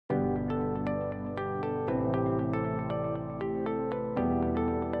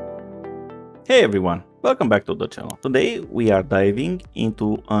Hey everyone, welcome back to the channel. Today we are diving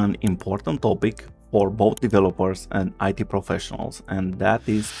into an important topic for both developers and IT professionals, and that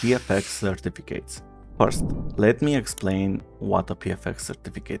is PFX certificates. First, let me explain what a PFX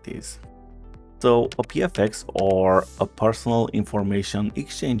certificate is. So a PFX, or a personal information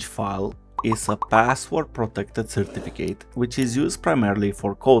exchange file, is a password protected certificate which is used primarily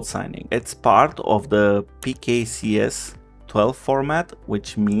for code signing. It's part of the PKCS 12 format,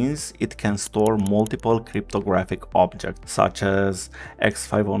 which means it can store multiple cryptographic objects such as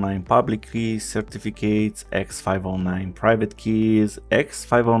X509 public key certificates, X509 private keys,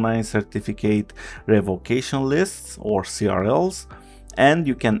 X509 certificate revocation lists or CRLs, and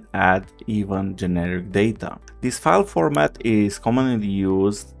you can add even generic data. This file format is commonly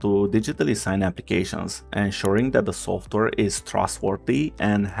used to digitally sign applications, ensuring that the software is trustworthy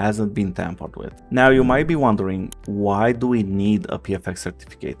and hasn't been tampered with. Now you might be wondering, why do we need a PFX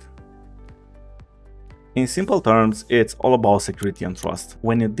certificate? In simple terms, it's all about security and trust.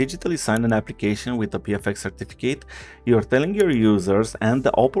 When you digitally sign an application with a PFX certificate, you're telling your users and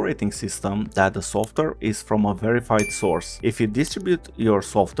the operating system that the software is from a verified source. If you distribute your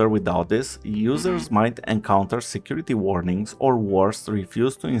software without this, users might encounter security warnings or worse,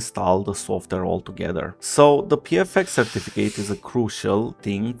 refuse to install the software altogether. So the PFX certificate is a crucial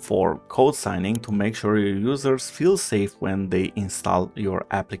thing for code signing to make sure your users feel safe when they install your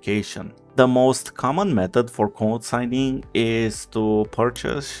application. The most common method for code signing is to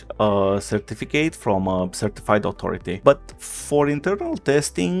purchase a certificate from a certified authority. But for internal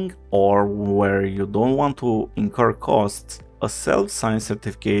testing or where you don't want to incur costs, a self-signed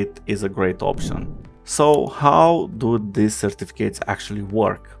certificate is a great option. So how do these certificates actually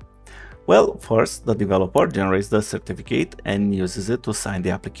work? Well, first, the developer generates the certificate and uses it to sign the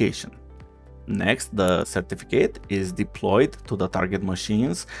application. Next, the certificate is deployed to the target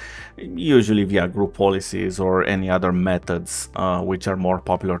machines, usually via group policies or any other methods which are more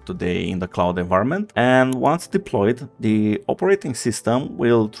popular today in the cloud environment. And once deployed, the operating system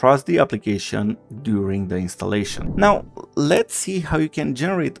will trust the application during the installation. Now, let's see how you can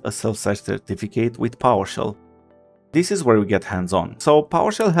generate a self-signed certificate with PowerShell. This is where we get hands-on. So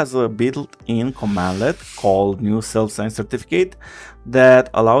PowerShell has a built-in commandlet called new self-signed certificate that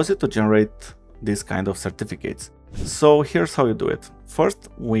allows you to generate this kind of certificates. So here's how you do it. First,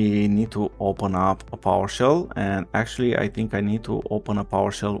 we need to open up a PowerShell, and actually I think I need to open a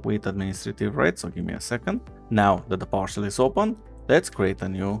PowerShell with administrative rights, so give me a second. Now that the PowerShell is open, let's create a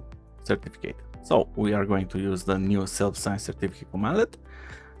new certificate. So we are going to use the new self-signed certificate commandlet,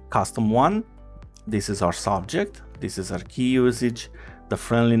 custom one. This is our subject, this is our key usage, the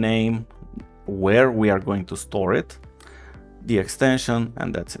friendly name, where we are going to store it, the extension,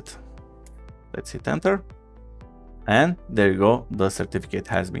 and that's it. Let's hit enter. And there you go, the certificate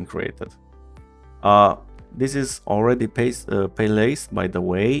has been created. This is already placed, by the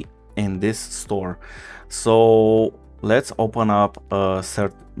way, in this store. So let's open up a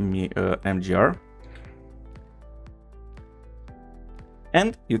MGR.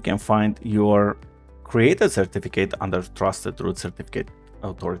 And you can find your created certificate under Trusted Root Certificate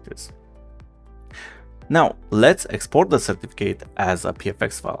Authorities. Now, let's export the certificate as a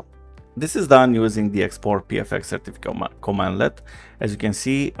PFX file. This is done using the export PFX certificate commandlet. As you can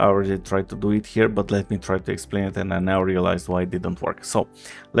see, I already tried to do it here, but let me try to explain it, and I now realized why it didn't work. So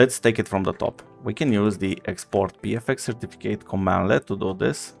let's take it from the top. We can use the export PFX certificate commandlet to do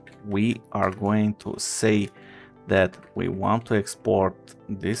this. We are going to say that we want to export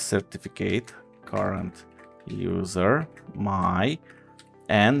this certificate, current user my,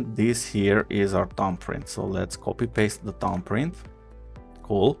 and this here is our thumbprint. So let's copy paste the thumbprint.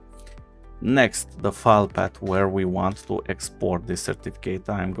 Cool. Next, the file path where we want to export this certificate.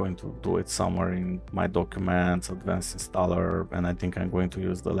 I'm going to do it somewhere in my documents, advanced installer, and I think I'm going to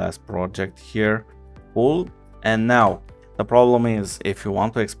use the last project here. Cool. And now the problem is, if you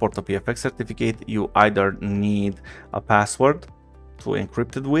want to export a PFX certificate, you either need a password to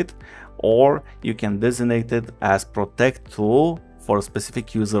encrypt it with, or you can designate it as protect tool for a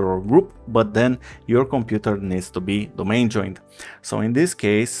specific user or group, but then your computer needs to be domain joined. So in this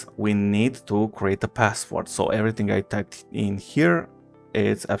case, we need to create a password. So everything I typed in here,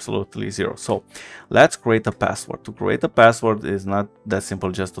 it's absolutely zero. So let's create a password. To create a password is not that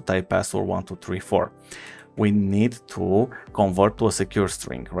simple, just to type password 1234. We need to convert to a secure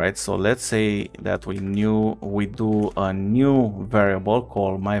string, right? So let's say that we do a new variable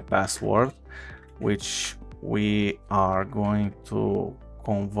called my password, which we are going to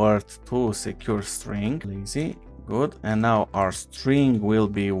convert to secure string. Lazy, good. And now our string will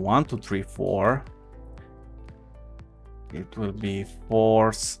be 1234. it will be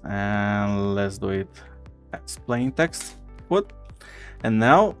force, and let's do it as plain text. Good. And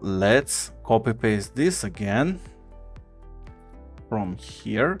now let's copy paste this again from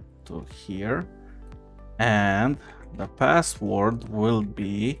here to here, and the password will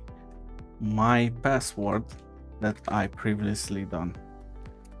be my password that I previously done.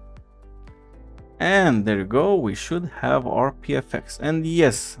 And there you go, we should have our PFX. And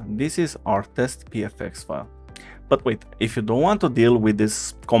yes, this is our test PFX file. But wait, if you don't want to deal with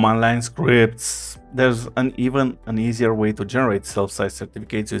this command line scripts, there's even an easier way to generate self-site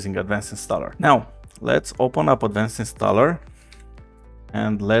certificates using Advanced Installer. Now, let's open up Advanced Installer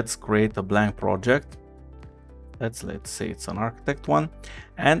and let's create a blank project. Let's say it's an architect one.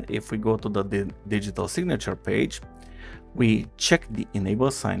 And if we go to the digital signature page, we check the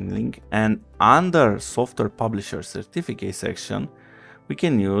enable signing, and under software publisher certificate section, we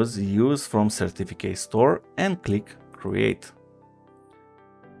can use from certificate store and click create.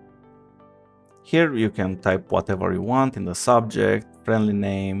 Here you can type whatever you want in the subject, friendly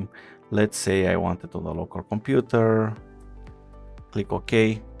name. Let's say I want it on the local computer. Click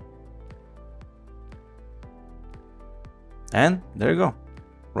OK. And there you go.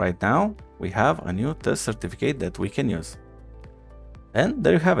 Right now we have a new test certificate that we can use. And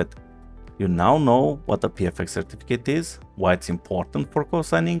there you have it. You now know what a PFX certificate is, why it's important for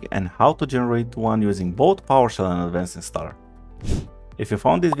co-signing, and how to generate one using both PowerShell and Advanced Installer. If you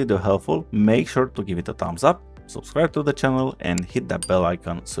found this video helpful, make sure to give it a thumbs up, subscribe to the channel, and hit that bell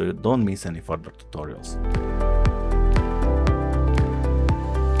icon so you don't miss any further tutorials.